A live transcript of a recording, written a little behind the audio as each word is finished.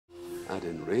I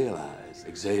didn't realize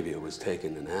Xavier was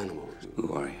taking an animal.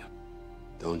 Who are you?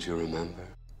 Don't you remember?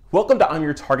 Welcome to I'm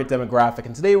Your Target Demographic,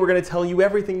 and today we're going to tell you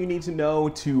everything you need to know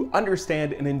to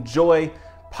understand and enjoy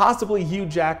possibly Hugh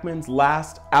Jackman's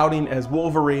last outing as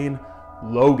Wolverine,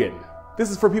 Logan. This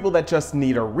is for people that just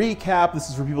need a recap. This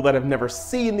is for people that have never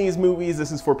seen these movies.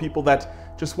 This is for people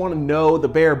that just want to know the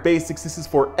bare basics. This is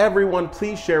for everyone.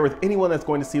 Please share with anyone that's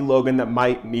going to see Logan that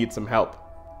might need some help.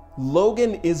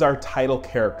 Logan is our title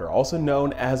character, also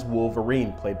known as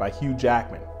Wolverine, played by Hugh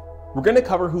Jackman. We're going to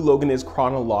cover who Logan is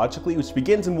chronologically, which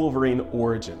begins in Wolverine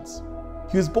Origins.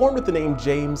 He was born with the name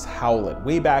James Howlett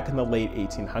way back in the late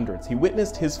 1800s. He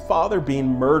witnessed his father being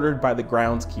murdered by the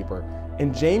groundskeeper,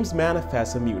 and James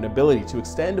manifests a mutant ability to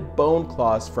extend bone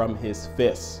claws from his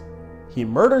fists. He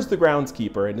murders the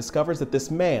groundskeeper and discovers that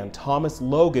this man, Thomas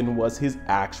Logan, was his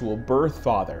actual birth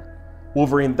father.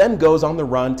 Wolverine then goes on the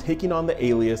run, taking on the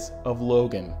alias of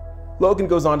Logan. Logan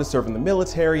goes on to serve in the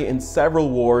military in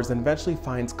several wars and eventually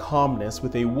finds calmness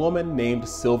with a woman named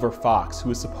Silver Fox,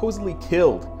 who is supposedly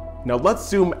killed. Now let's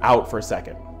zoom out for a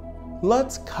second.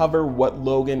 Let's cover what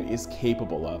Logan is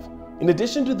capable of. In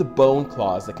addition to the bone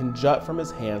claws that can jut from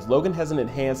his hands, Logan has an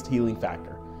enhanced healing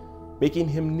factor, making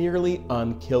him nearly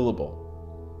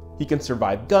unkillable. He can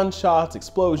survive gunshots,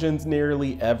 explosions,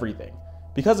 nearly everything.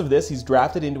 Because of this, he's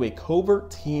drafted into a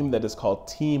covert team that is called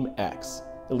Team X,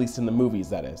 at least in the movies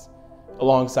that is,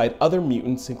 alongside other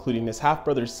mutants including his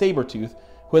half-brother Sabretooth,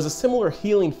 who has a similar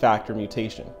healing factor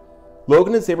mutation.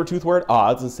 Logan and Sabretooth were at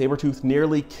odds, and Sabretooth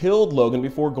nearly killed Logan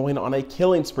before going on a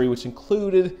killing spree which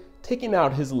included taking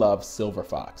out his love, Silver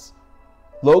Fox.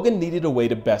 Logan needed a way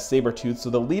to best Sabretooth, so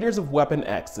the leaders of Weapon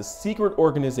X, a secret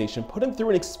organization, put him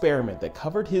through an experiment that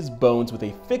covered his bones with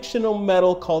a fictional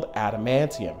metal called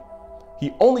adamantium.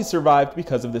 He only survived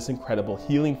because of this incredible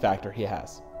healing factor he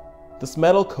has. This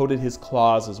metal coated his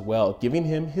claws as well, giving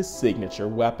him his signature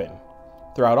weapon.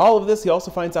 Throughout all of this, he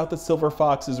also finds out that Silver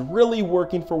Fox is really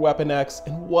working for Weapon X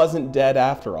and wasn't dead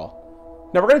after all.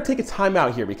 Now we're going to take a time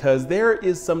out here because there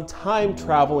is some time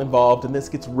travel involved and this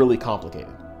gets really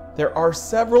complicated. There are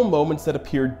several moments that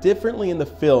appear differently in the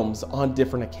films on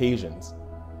different occasions.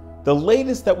 The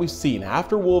latest that we've seen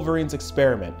after Wolverine's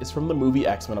experiment is from the movie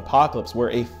X-Men Apocalypse, where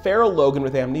a feral Logan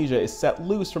with amnesia is set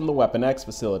loose from the Weapon X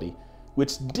facility,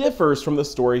 which differs from the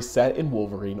story set in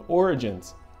Wolverine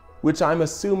Origins, which I'm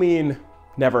assuming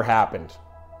never happened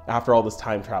after all this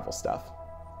time travel stuff.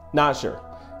 Not sure.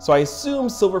 So I assume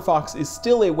Silver Fox is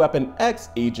still a Weapon X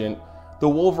agent, though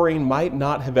Wolverine might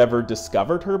not have ever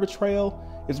discovered her betrayal.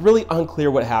 It's really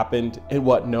unclear what happened and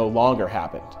what no longer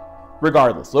happened.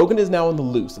 Regardless, Logan is now on the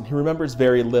loose and he remembers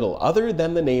very little other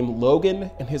than the name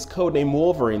Logan and his codename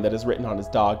Wolverine that is written on his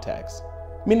dog tags.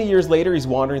 Many years later, he's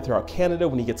wandering throughout Canada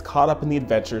when he gets caught up in the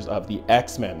adventures of the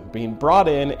X-Men, being brought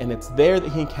in, and it's there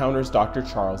that he encounters Dr.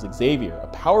 Charles Xavier, a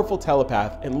powerful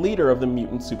telepath and leader of the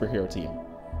mutant superhero team.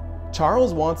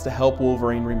 Charles wants to help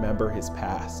Wolverine remember his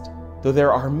past, though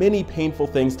there are many painful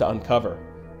things to uncover.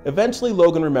 Eventually,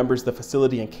 Logan remembers the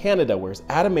facility in Canada where his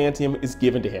adamantium is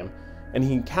given to him, and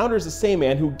he encounters the same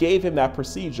man who gave him that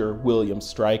procedure, William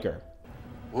Stryker.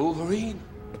 Wolverine?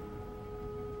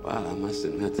 Well, I must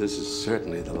admit, this is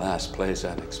certainly the last place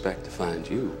I'd expect to find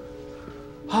you.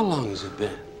 How long has it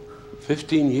been?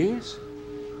 15 years?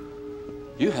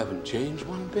 You haven't changed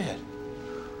one bit.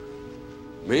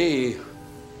 Me,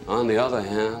 on the other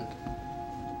hand,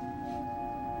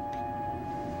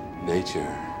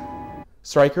 nature.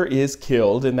 Stryker is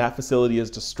killed and that facility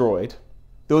is destroyed,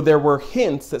 though there were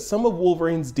hints that some of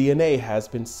Wolverine's DNA has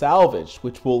been salvaged,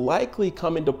 which will likely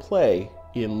come into play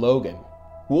in Logan.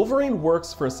 Wolverine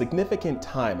works for a significant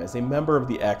time as a member of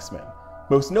the X-Men,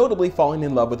 most notably falling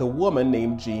in love with a woman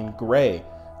named Jean Grey,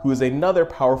 who is another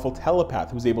powerful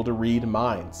telepath who's able to read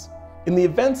minds. In the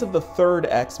events of the third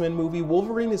X-Men movie,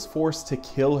 Wolverine is forced to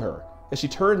kill her as she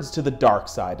turns to the dark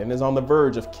side and is on the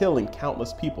verge of killing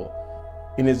countless people.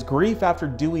 In his grief after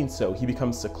doing so, he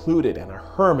becomes secluded and a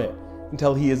hermit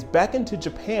until he is beckoned to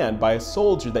Japan by a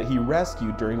soldier that he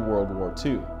rescued during World War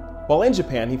II. While in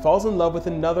Japan, he falls in love with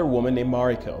another woman named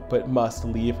Mariko, but must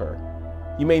leave her.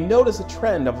 You may notice a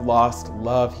trend of lost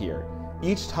love here,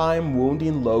 each time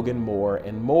wounding Logan more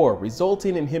and more,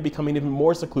 resulting in him becoming even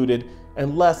more secluded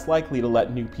and less likely to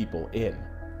let new people in.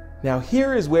 Now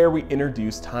here is where we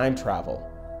introduce time travel.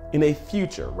 In a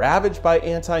future ravaged by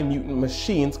anti-mutant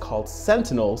machines called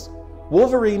Sentinels,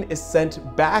 Wolverine is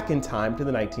sent back in time to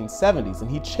the 1970s,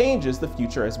 and he changes the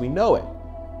future as we know it.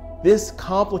 This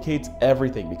complicates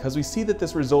everything because we see that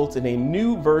this results in a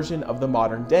new version of the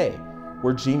modern day,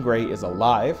 where Jean Grey is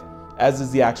alive, as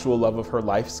is the actual love of her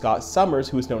life, Scott Summers,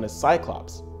 who is known as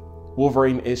Cyclops.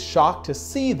 Wolverine is shocked to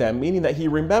see them, meaning that he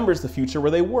remembers the future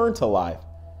where they weren't alive.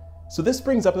 So this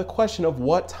brings up the question of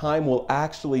what time we'll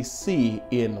actually see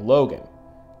in Logan.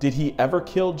 Did he ever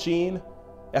kill Jean?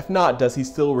 If not, does he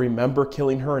still remember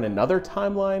killing her in another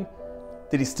timeline?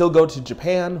 Did he still go to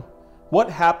Japan? What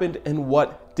happened and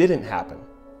what didn't happen?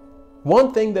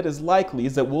 One thing that is likely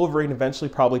is that Wolverine eventually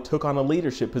probably took on a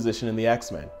leadership position in the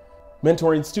X-Men,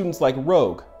 mentoring students like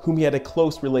Rogue, whom he had a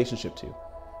close relationship to.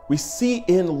 We see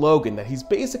in Logan that he's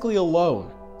basically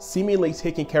alone, seemingly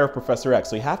taking care of Professor X,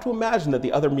 so you have to imagine that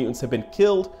the other mutants have been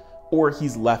killed or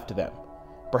he's left them,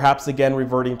 perhaps again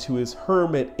reverting to his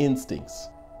hermit instincts.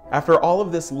 After all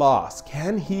of this loss,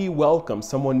 can he welcome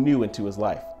someone new into his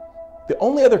life? The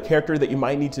only other character that you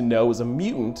might need to know is a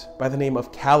mutant by the name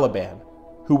of Caliban,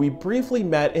 who we briefly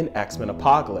met in X-Men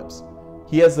Apocalypse.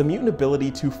 He has the mutant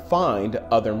ability to find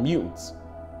other mutants,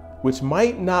 which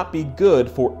might not be good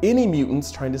for any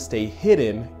mutants trying to stay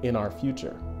hidden in our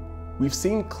future. We've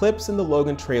seen clips in the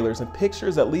Logan trailers and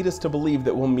pictures that lead us to believe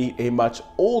that we'll meet a much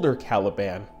older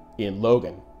Caliban in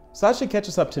Logan. So that should catch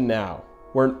us up to now,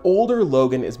 where an older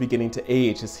Logan is beginning to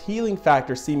age, his healing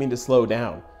factor seeming to slow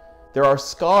down. There are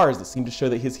scars that seem to show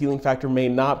that his healing factor may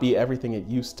not be everything it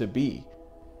used to be.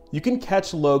 You can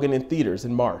catch Logan in theaters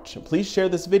in March, and please share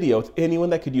this video with anyone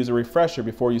that could use a refresher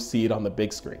before you see it on the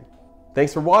big screen.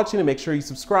 Thanks for watching, and make sure you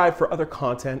subscribe for other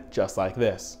content just like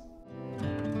this.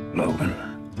 Logan,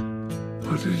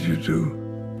 what did you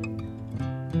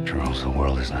do? Charles, the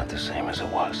world is not the same as it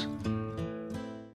was.